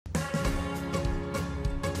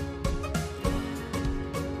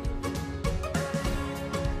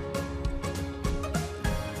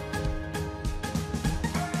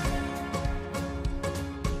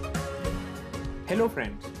Hello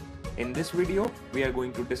friends, in this video we are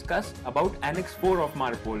going to discuss about Annex 4 of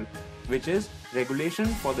MARPOL, which is Regulation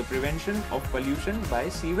for the Prevention of Pollution by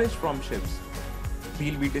Sewage from Ships.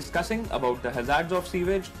 We'll be discussing about the hazards of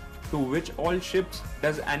sewage, to which all ships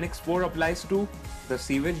does Annex 4 applies to, the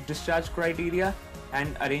sewage discharge criteria,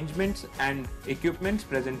 and arrangements and equipments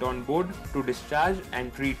present on board to discharge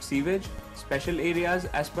and treat sewage, special areas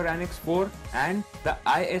as per Annex 4, and the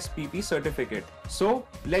ISSPC certificate. So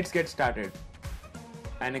let's get started.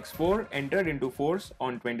 Annex 4 entered into force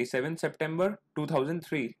on 27 September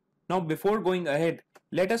 2003. Now before going ahead,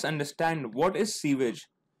 let us understand what is sewage.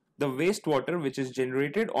 The wastewater which is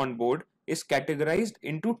generated on board is categorized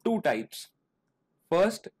into two types.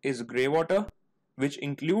 First is grey water, which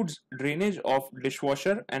includes drainage of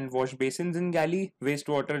dishwasher and wash basins in galley,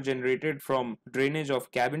 wastewater generated from drainage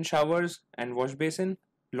of cabin showers and wash basin,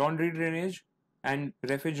 laundry drainage, and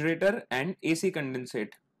refrigerator and AC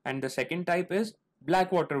condensate. And the second type is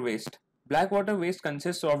black water waste. Black water waste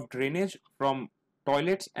consists of drainage from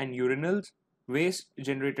toilets and urinals, waste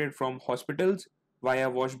generated from hospitals via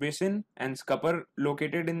wash basin and scupper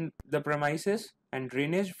located in the premises, and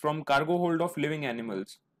drainage from cargo hold of living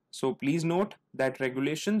animals. So please note that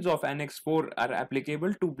regulations of Annex 4 are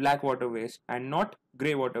applicable to black water waste and not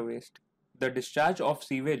grey water waste. The discharge of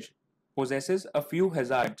sewage possesses a few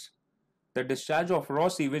hazards. The discharge of raw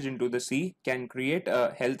sewage into the sea can create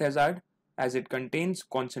a health hazard, as it contains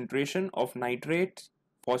concentration of nitrates,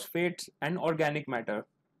 phosphates, and organic matter.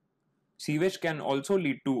 Sewage can also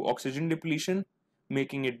lead to oxygen depletion,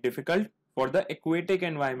 making it difficult for the aquatic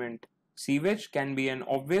environment. Sewage can be an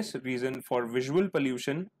obvious reason for visual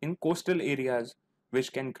pollution in coastal areas,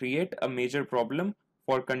 which can create a major problem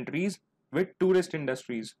for countries with tourist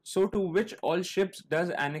industries. So to which all ships does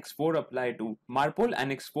Annex 4 apply to? MARPOL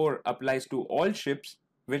Annex 4 applies to all ships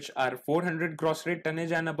which are 400 gross rate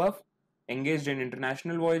tonnage and above, engaged in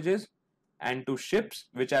international voyages, and to ships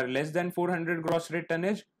which are less than 400 gross rate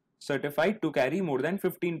tonnage, certified to carry more than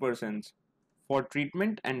 15 persons. For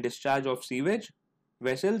treatment and discharge of sewage,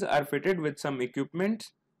 vessels are fitted with some equipment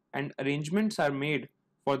and arrangements are made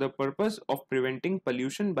for the purpose of preventing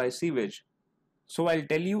pollution by sewage. So I'll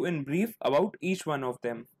tell you in brief about each one of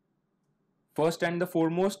them. First and the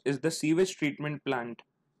foremost is the sewage treatment plant.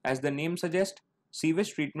 As the name suggests,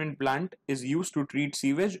 sewage treatment plant is used to treat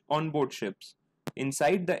sewage on board ships.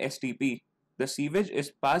 Inside the STP, the sewage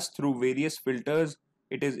is passed through various filters,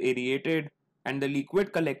 it is aerated, and the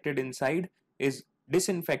liquid collected inside is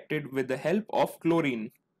disinfected with the help of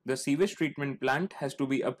chlorine. The sewage treatment plant has to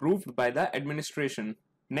be approved by the administration.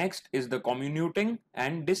 Next is the comminuting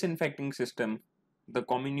and disinfecting system. The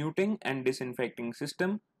comminuting and disinfecting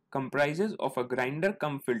system comprises of a grinder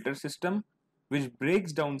cum filter system which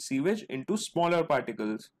breaks down sewage into smaller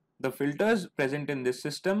particles. The filters present in this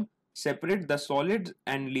system separate the solids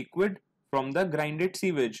and liquid from the grinded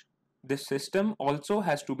sewage. This system also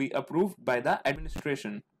has to be approved by the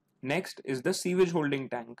administration. Next is the sewage holding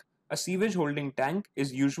tank. A sewage holding tank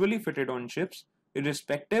is usually fitted on ships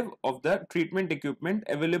irrespective of the treatment equipment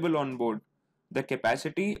available on board. The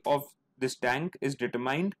capacity of this tank is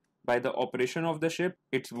determined by the operation of the ship,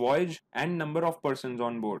 its voyage, and number of persons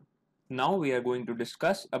on board. Now we are going to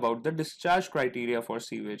discuss about the discharge criteria for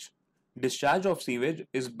sewage. Discharge of sewage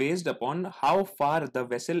is based upon how far the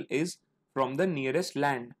vessel is from the nearest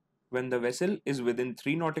land. When the vessel is within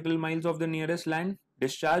 3 nautical miles of the nearest land,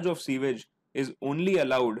 discharge of sewage is only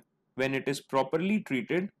allowed when it is properly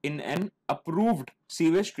treated in an approved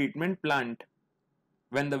sewage treatment plant.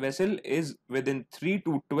 When the vessel is within 3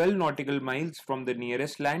 to 12 nautical miles from the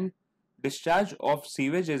nearest land, discharge of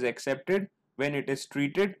sewage is accepted when it is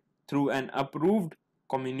treated through an approved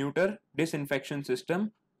comminutor disinfection system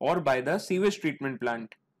or by the sewage treatment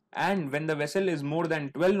plant. And when the vessel is more than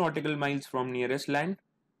 12 nautical miles from nearest land,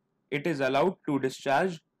 it is allowed to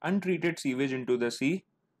discharge untreated sewage into the sea,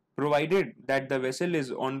 provided that the vessel is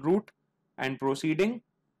en route and proceeding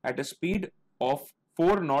at a speed of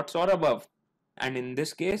 4 knots or above. And in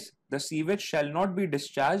this case, the sewage shall not be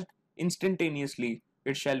discharged instantaneously.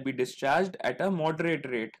 It shall be discharged at a moderate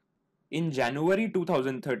rate. In January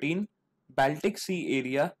 2013, Baltic Sea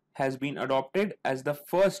area has been adopted as the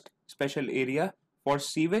first special area for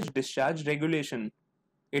sewage discharge regulation.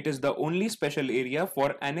 It is the only special area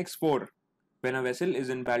for Annex 4. When a vessel is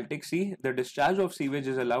in Baltic Sea, the discharge of sewage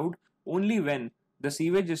is allowed only when the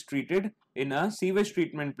sewage is treated in a sewage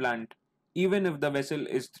treatment plant, even if the vessel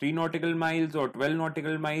is 3 nautical miles or 12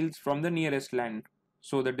 nautical miles from the nearest land.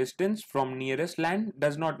 So the distance from nearest land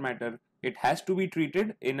does not matter. It has to be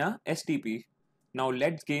treated in a STP. Now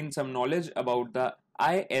let's gain some knowledge about the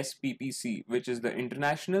ISSPC, which is the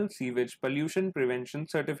International Sewage Pollution Prevention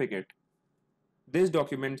Certificate. This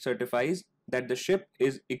document certifies that the ship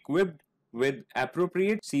is equipped with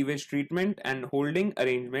appropriate sewage treatment and holding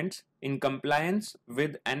arrangements in compliance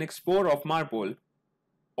with Annex 4 of MARPOL.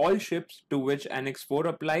 All ships to which Annex 4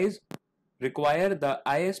 applies require the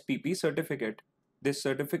ISSPC certificate. This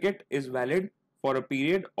certificate is valid for a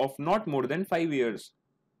period of not more than 5 years.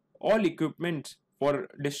 All equipment for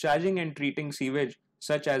discharging and treating sewage,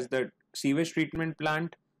 such as the sewage treatment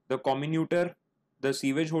plant, the comminutor, the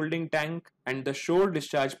sewage holding tank, and the shore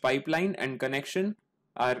discharge pipeline and connection,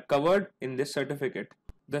 are covered in this certificate.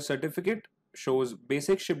 The certificate shows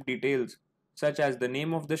basic ship details such as the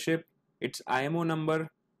name of the ship, its IMO number,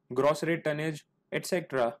 gross rate tonnage,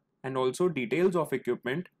 etc., and also details of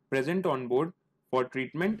equipment present on board for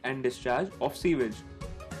treatment and discharge of sewage.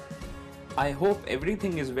 I hope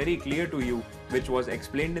everything is very clear to you which was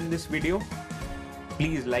explained in this video.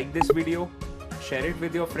 Please like this video, share it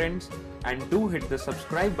with your friends, and do hit the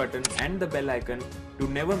subscribe button and the bell icon to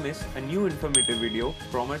never miss a new informative video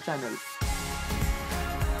from our channel.